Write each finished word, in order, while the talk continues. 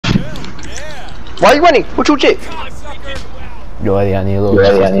Why are you running? What you jig? You ready? I need a little.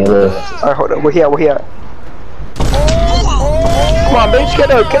 Alright, hold up. Where he at? Come on, bitch,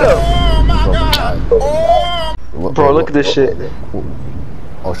 get up. Bro, look at this shit.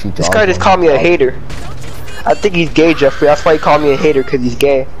 Oh, This guy just called me a hater. I think he's gay, Jeffrey. That's why he called me a hater, cause he's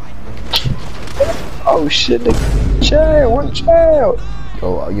gay. Oh shit, one child.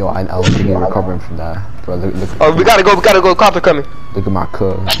 Yo, I don't think you're recovering from that, bro. Look. Oh, we gotta go. Cops are coming. Look at my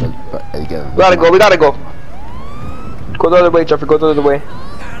cuz. We gotta go. Go the other way, Jeffrey. Go the other way.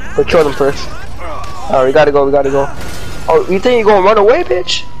 We'll kill them first. Alright, we gotta go. Oh, you think you're gonna run away,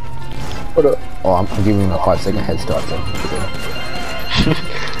 bitch? Hold up. Oh, I'm giving him a 5-second head start, though.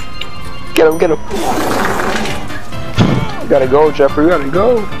 Get him. We gotta go, Jeffrey. We gotta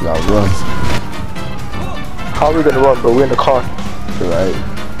go. We gotta run. How are we gonna run, bro? We're in the car. Right.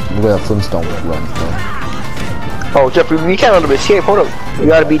 Look at that Flintstone run, bro. Oh, Jeffrey, we can't let him escape. Hold up. We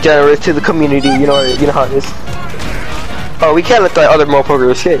gotta be generous to the community. You know how it is. Oh, we can't let that other motherfucker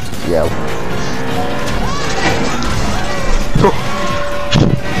escape. Yeah.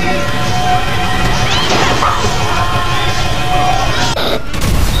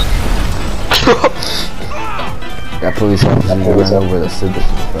 That police officer ran over the citizens,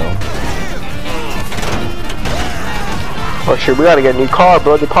 bro. Oh shit, we gotta get a new car,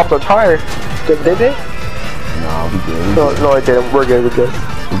 bro. They popped our tire. Did they? Nah, we good. No, I didn't. We're good. We good.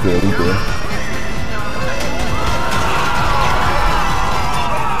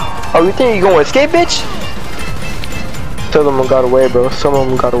 Oh, you think you gonna escape, bitch? Some of them got away, bro. Some of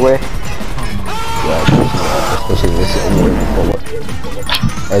them got away. Yeah, especially this.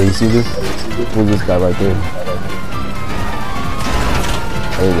 Hey, you see this? Who's this guy right there?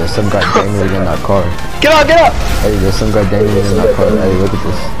 Hey, there's some guy dangling in that car. Get out! Hey, there's some guy dangling in that car. Hey, look at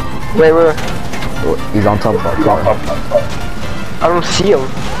this. Where? He's on top of our car. I don't see him.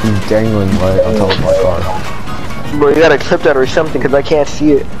 He's dangling right on top of our car. Bro, you gotta clip that or something, cause I can't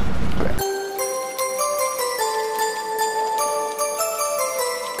see it.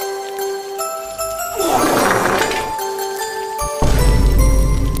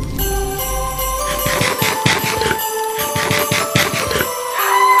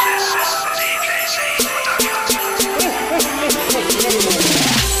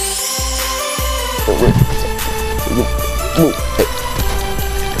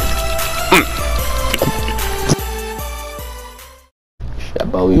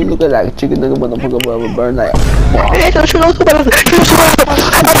 Bro, you look at that chicken nigga motherfucker, bro, will burn that. Hey, don't shoot. Look at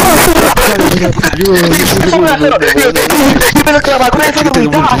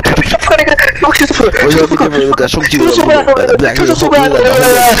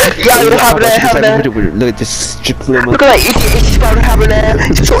this strip club. Look at that ABC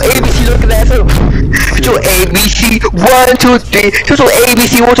ABC, look at that. So ABC 1, 2, 3. So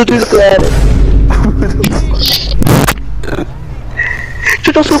ABC 1, 2, 3, look at that. Look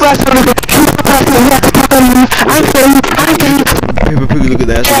at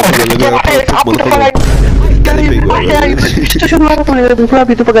that.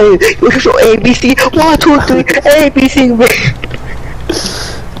 ABC 1, 2, 3. ABC.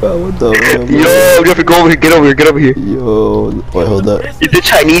 Bro, what the hell? Yo, Jeffrey, go over here. Get over here. Yo, wait, hold up. It's a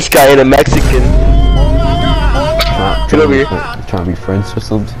Chinese guy and a Mexican. Get over here. Trying to be friends or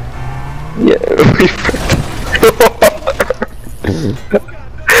something? Yeah, be friends.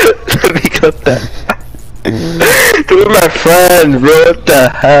 Let me cut that. They're my friends, bro. What the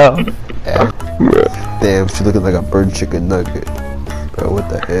hell? Yeah. Damn, she looking like a burnt chicken nugget. Bro, what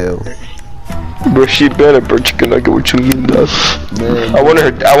the hell? Bro, she better burnt chicken nugget. What you mean, dog? Man. I wanted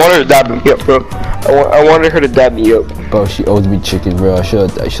her to dab me up, bro. I wanted her to dab me up. Bro, she owes me chicken, bro. I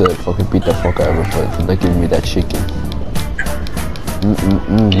should fucking beat the fuck out of her for not giving me that chicken.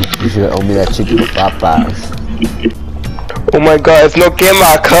 You should have owed me that chicken for $5. Oh my god, it's no get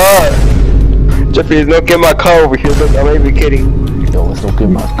my car. Jeffrey, it's no get my car over here. Look, I'm not even kidding. Yo, it's no get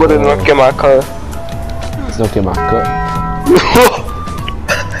my car. What is no get my car? It's no get my car.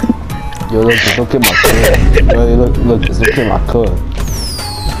 Yo, look, it's no get my car. Yo, look, it's no get my car.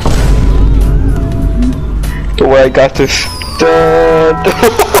 Don't worry, I got this.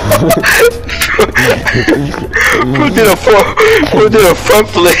 Who did a front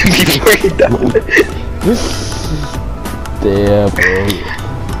flip before he died? Damn, bro.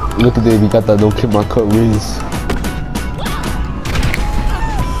 Look at them, we got that no kill my cut wins.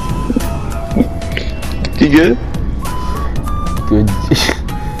 You good? Good.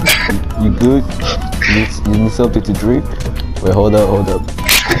 You good? You need something to drink? Wait, hold up.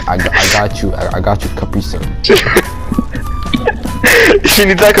 I got you. I got you Capri Sun. You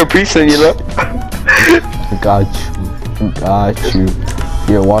need that Capri Sun, you know? I got you.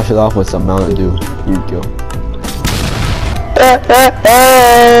 Here, wash it off with some Mountain Dew. Here you go.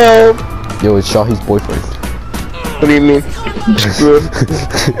 Yo, it's Shahi's boyfriend. What do you mean?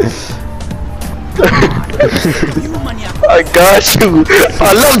 I got you.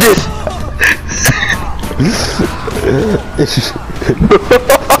 I love this.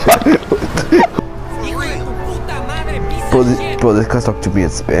 Bro, this guy's talking to me in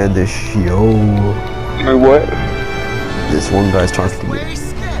Spanish, yo. Wait, what? This one guy's talking to me.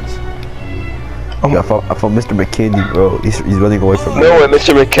 Yeah, I found Mr. McKinney, bro. He's running away from me. No way,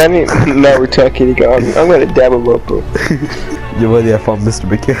 Mr. McKinney. Now we're talking. I'm gonna dab him up, bro. Yo, buddy, I found Mr.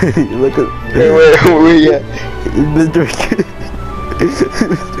 McKinney. Look at. Hey, where you at? Mr. McKinney.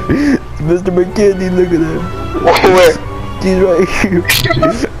 Mr. McKinney, look at him. Where? He's right here.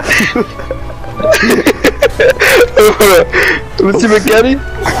 Mr. McKinney?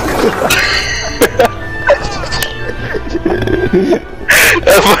 I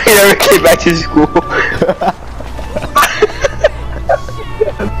never came back to school.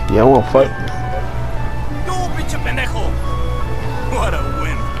 Yeah, I wanna fight. What a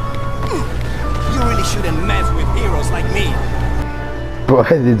win. You really shouldn't mess with heroes like me. Bro,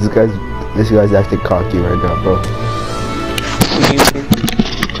 this guy's acting cocky right now, bro.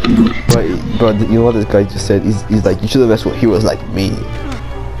 Bro, you know what this guy just said? He's like, you shouldn't mess with heroes like me.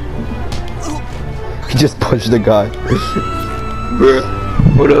 He just punched the guy. Bro,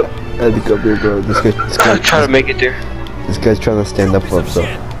 what up? I had to come here, bro. This guy I'm trying to make it there. This guy's trying to stand up for himself.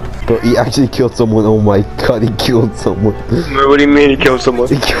 Bro, he actually killed someone. Oh my god, he killed someone. Bro, what do you mean he killed someone?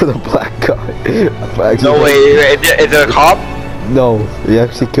 He killed a black guy. No way, is it a cop? No, he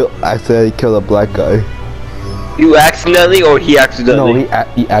actually accidentally killed a black guy. You accidentally or he accidentally? No,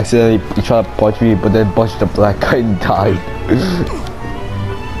 he accidentally tried to punch me, but then punched the black guy and died.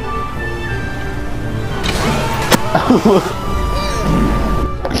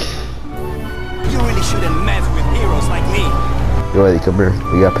 You really shouldn't mess with heroes like me. Yo, Eddie, come here.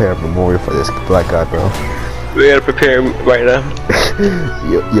 We gotta pay a memorial for this black guy, bro. We gotta prepare him right now.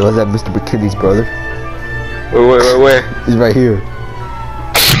 Yo, is that Mr. McKinney's brother? Where? He's right here.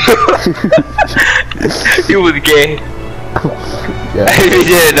 He was gay. Yeah. He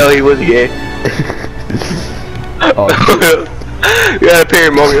didn't know he was gay. Oh, we gotta pay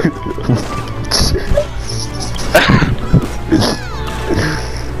him over.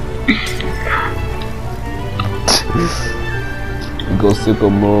 Go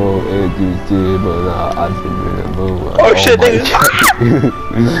sycamore and DJ, but I remember. Oh shit, nigga.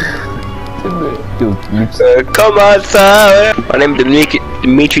 Come outside. My name is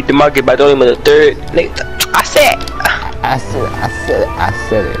Dimitri Demarcus Badolium the third. Nigga, I said it.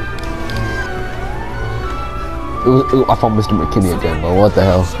 I found Mr. McKinney again, but what the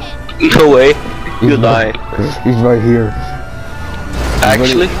hell? No way. You're lying. He's right here.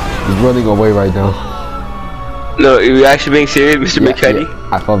 Actually? He's running away right now. No, are you actually being serious, Mr. McKinney?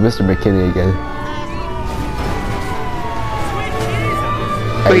 Yeah. I found Mr. McKinney again.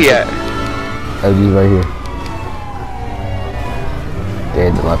 Where he at? Oh, he's right here.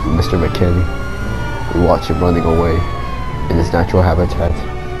 Dead and left, Mr. McKinney. We watch him running away in his natural habitat.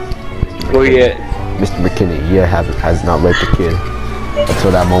 Where he at? Mr. McKinney, has not raped a kid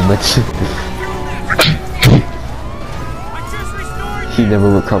until that moment. He never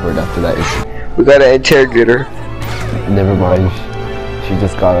recovered after that issue. We gotta interrogate her. Never mind. She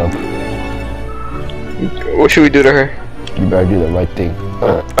just got up. What should we do to her? You better do the right thing.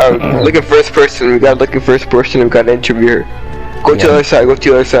 Look at first person. We gotta look at first person. We gotta interview her. Go to the other side. Go to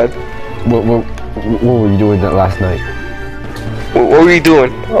the other side. What were you doing that last night? What were you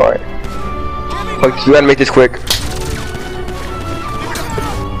doing? Alright. Look, you gotta make this quick.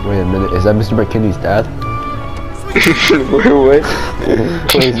 Wait a minute. Is that Mr. McKinney's dad? Wait.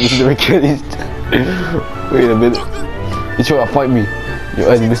 Wait, Mr. McKinney's dad. Wait a minute. He's trying to fight me. Yo,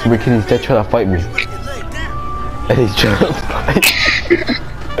 Eddie, Mr. McKinney's dad trying to fight me. Eddie's trying to fight me.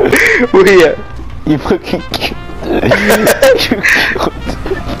 Where he at? You fucking killed.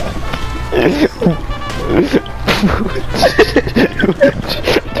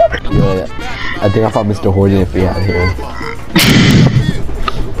 Yo, I think I found Mr. Horton if he had here.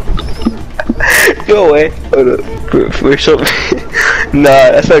 No way. Hold up. For something.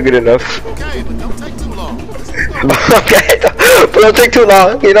 Nah, that's not good enough. Okay, but don't take too long. Okay, but don't take too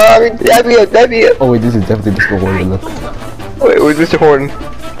long. You know what I mean? That'd be it. Oh wait, this is definitely Mr. Horton. Look. Wait, where's Mr. Horton?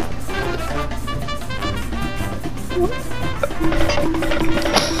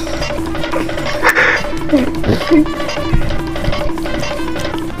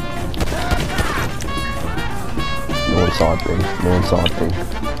 No one saw a thing. No one saw a thing.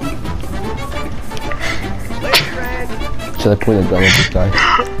 Should I point a gun at this guy?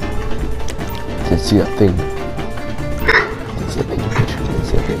 Didn't see that thing. Didn't see a thing. Didn't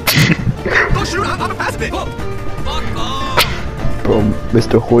see a thing. Don't shoot! I'm a pacifist! Fuck off! Bro,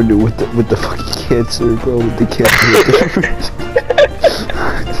 Mr. Horner with the fucking cancer, bro, with the cancer.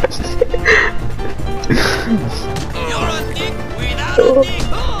 You're a dick without a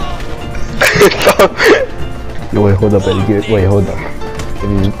dick! Yo, wait, hold up, Eddie. Wait, hold up.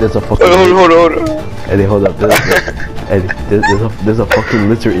 There's a fucking. Hold on. Eddie, hold up. Eddie, there's a fucking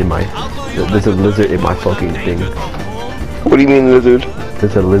lizard in my. There's a lizard in my fucking thing. What do you mean, lizard?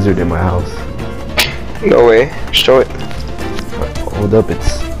 There's a lizard in my house. No way. Show it. Hold up,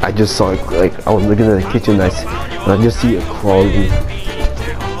 I just saw it, like, I was looking at the kitchen and I just see it crawling.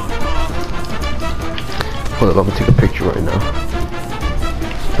 Hold up, I'm gonna take a picture right now.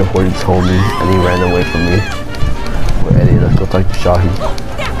 The Hornet told me and he ran away from me. But Eddie, let's go talk to Shahi.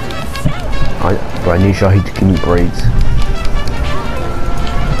 But I need Shahi to give me braids.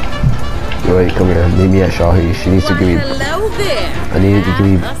 Yo, Eddie, come here, meet me at Shahi. She needs to give me. Hello there.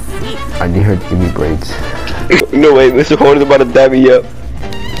 I need her to give me braids. No way, Mr. Horner's about to dab me up.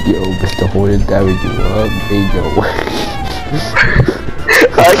 Yo, Mr. Hornet, that would you up, hey yo.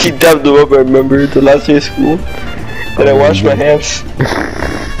 I actually dabbed him up, I remember, the last day of school. And I washed my hands.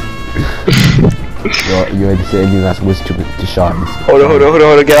 Yo, you had to say any last words to Shahi. Hold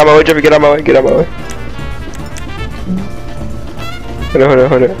on, get out of my way, Jeffrey, get out of my way.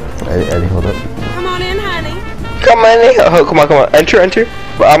 Hold on. Eddie, hold up. Come on in, honey. Come on. Enter.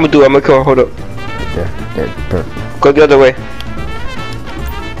 What I'm gonna do, come on, hold up. Yeah, perfect. Go the other way.